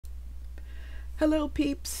Hello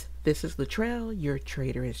peeps, this is Latrell, your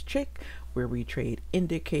trader's chick, where we trade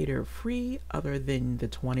indicator free other than the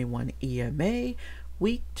 21 EMA.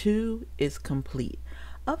 Week 2 is complete.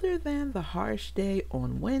 Other than the harsh day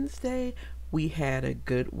on Wednesday, we had a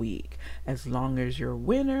good week. As long as your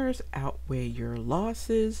winners outweigh your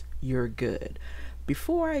losses, you're good.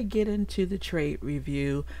 Before I get into the trade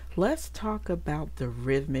review, let's talk about the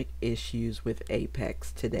rhythmic issues with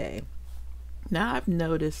Apex today. Now I've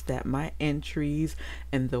noticed that my entries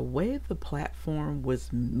and the way the platform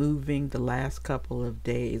was moving the last couple of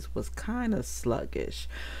days was kind of sluggish.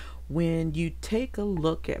 When you take a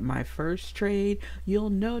look at my first trade,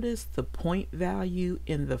 you'll notice the point value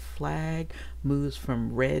in the flag moves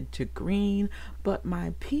from red to green, but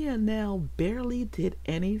my P&L barely did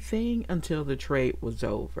anything until the trade was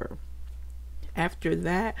over. After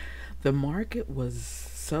that, the market was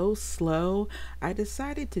so slow, I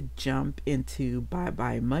decided to jump into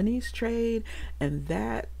Bye Money's trade, and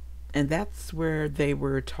that's where they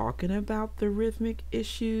were talking about the rhythmic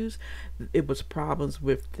issues. It was problems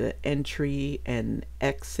with the entry and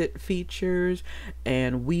exit features,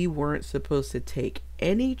 and we weren't supposed to take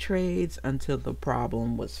any trades until the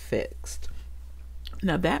problem was fixed.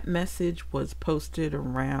 Now that message was posted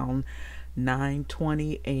around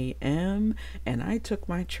 9:20 a.m. and I took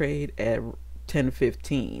my trade at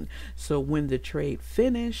 10:15. So when the trade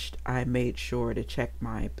finished, I made sure to check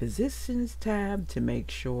my positions tab to make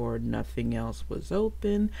sure nothing else was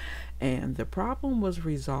open, and the problem was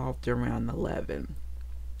resolved around 11.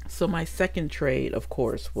 So my second trade, of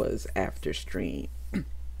course, was after stream.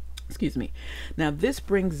 Excuse me. Now this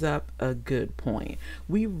brings up a good point.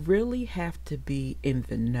 We really have to be in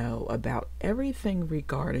the know about everything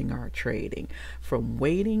regarding our trading, from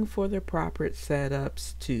waiting for the proper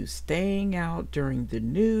setups to staying out during the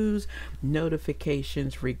news,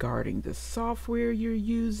 notifications regarding the software you're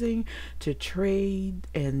using to trade,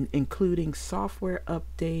 and including software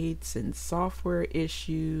updates and software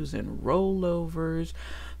issues and rollovers.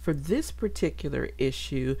 For this particular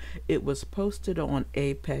issue, it was posted on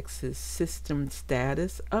Apex's system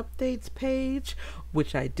status updates page,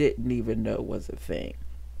 which I didn't even know was a thing.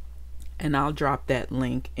 And I'll drop that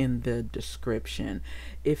link in the description.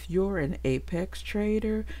 If you're an Apex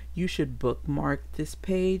trader, you should bookmark this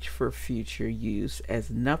page for future use, as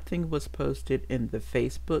nothing was posted in the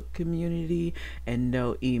Facebook community and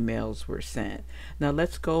no emails were sent. Now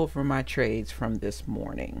let's go over my trades from this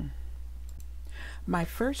morning. My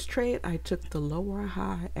first trade, I took the lower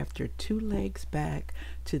high after 2 legs back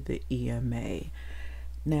to the EMA.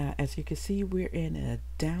 Now, as you can see, we're in a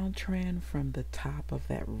downtrend from the top of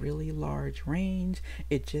that really large range.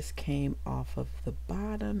 It just came off of the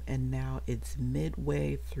bottom, and now it's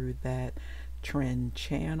midway through that trend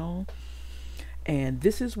channel. And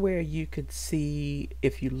this is where you could see,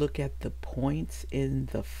 if you look at the points in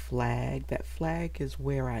the flag, that flag is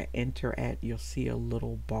where I enter at. You'll see a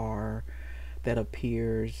little bar that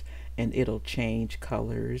appears and it'll change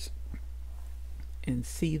colors, and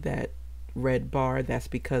see that red bar, that's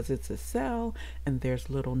because it's a sell, and there's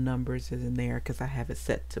little numbers in there because I have it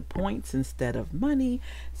set to points instead of money,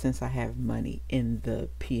 since I have money in the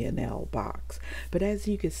P&L box. But as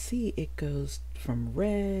you can see, it goes from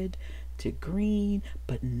red to green,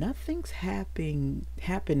 but nothing's happening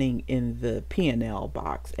in the P&L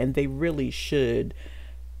box, and they really should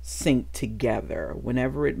sync together.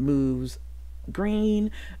 Whenever it moves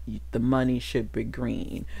green, the money should be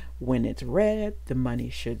green. When it's red, the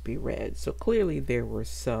money should be red. So clearly there were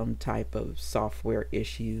some type of software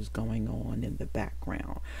issues going on in the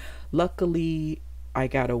background. Luckily, I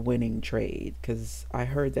got a winning trade, because I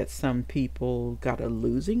heard that some people got a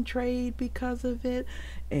losing trade because of it,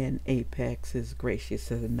 and Apex is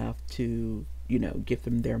gracious enough to, give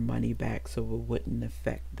them their money back so it wouldn't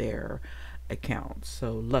affect their account.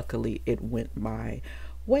 So luckily it went my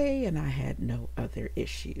way and I had no other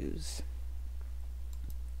issues.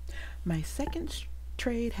 My second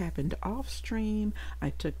trade happened off stream.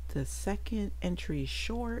 I took the second entry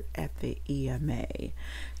short at the EMA.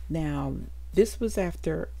 Now this was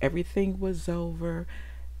after everything was over.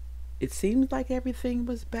 It seemed like everything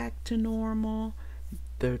was back to normal.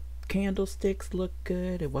 The candlesticks looked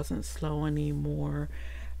good. It wasn't slow anymore,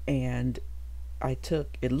 and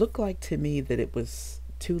it looked like to me that it was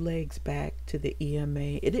 2 legs back to the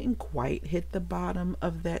EMA. It didn't quite hit the bottom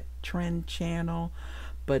of that trend channel,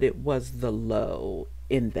 but it was the low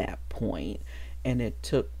in that point, and it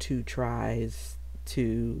took 2 tries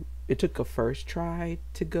it took a first try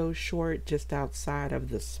to go short just outside of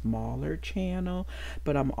the smaller channel,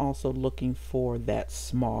 but I'm also looking for that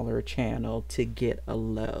smaller channel to get a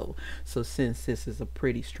low. So since this is a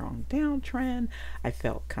pretty strong downtrend, I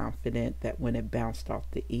felt confident that when it bounced off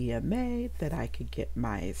the EMA that I could get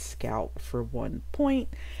my scalp for 1 point.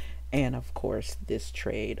 And of course, this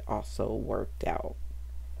trade also worked out.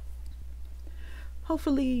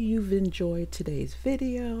 Hopefully you've enjoyed today's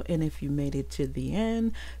video, and if you made it to the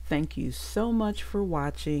end, thank you so much for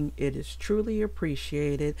watching. It is truly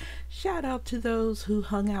appreciated. Shout out to those who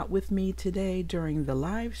hung out with me today during the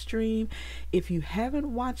live stream. If you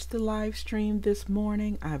haven't watched the live stream this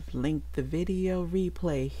morning, I've linked the video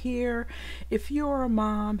replay here. If you're a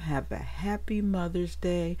mom, have a happy Mother's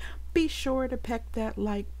Day. Be sure to peck that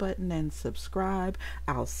like button and subscribe.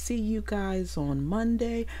 I'll see you guys on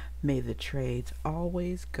Monday. May the trades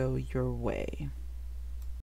always go your way.